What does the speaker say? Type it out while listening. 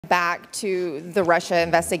back to the Russia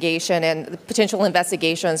investigation and the potential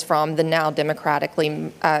investigations from the now Democratic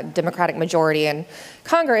majority in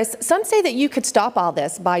Congress. Some say that you could stop all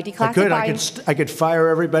this by declassifying. I could fire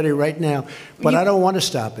everybody right now, but I don't want to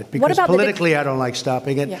stop it because politically I don't like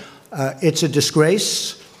stopping it. Yeah. It's a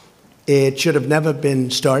disgrace. It should have never been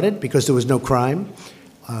started because there was no crime.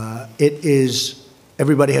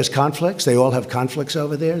 Everybody has conflicts. They all have conflicts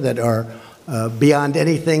over there that are beyond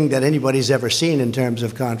anything that anybody's ever seen in terms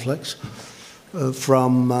of conflicts,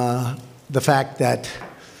 from the fact that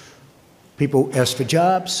people ask for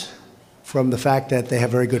jobs, from the fact that they have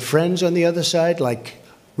very good friends on the other side, like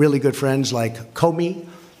really good friends like Comey,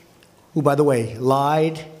 who, by the way,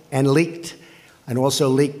 lied and leaked and also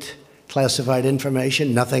leaked classified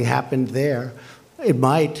information. Nothing happened there. It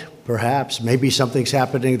might, perhaps, maybe something's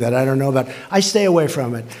happening that I don't know about. I stay away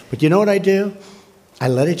from it. But you know what I do? I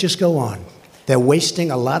let it just go on. They're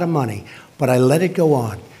wasting a lot of money, but I let it go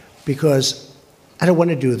on because I don't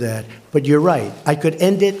want to do that. But you're right. I could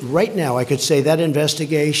end it right now. I could say that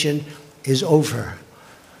investigation is over.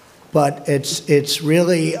 But it's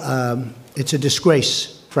really, it's a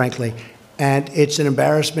disgrace, frankly. And it's an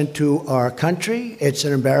embarrassment to our country. It's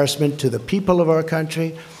an embarrassment to the people of our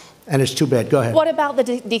country. And it's too bad. Go ahead. What about the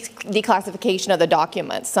declassification of the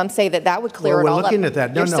documents? Some say that that would clear it all up. We're looking at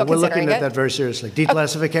that. No, we're looking at that very seriously.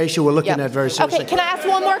 Declassification, we're looking at very seriously. Okay, can I ask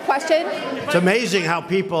one more question? It's amazing how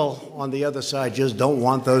people on the other side just don't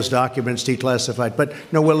want those documents declassified. But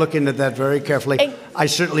no, we're looking at that very carefully. I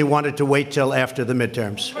certainly wanted to wait till after the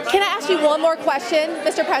midterms. Can I ask you one more question,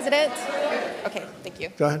 Mr. President? Okay, thank you.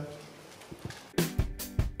 Go ahead.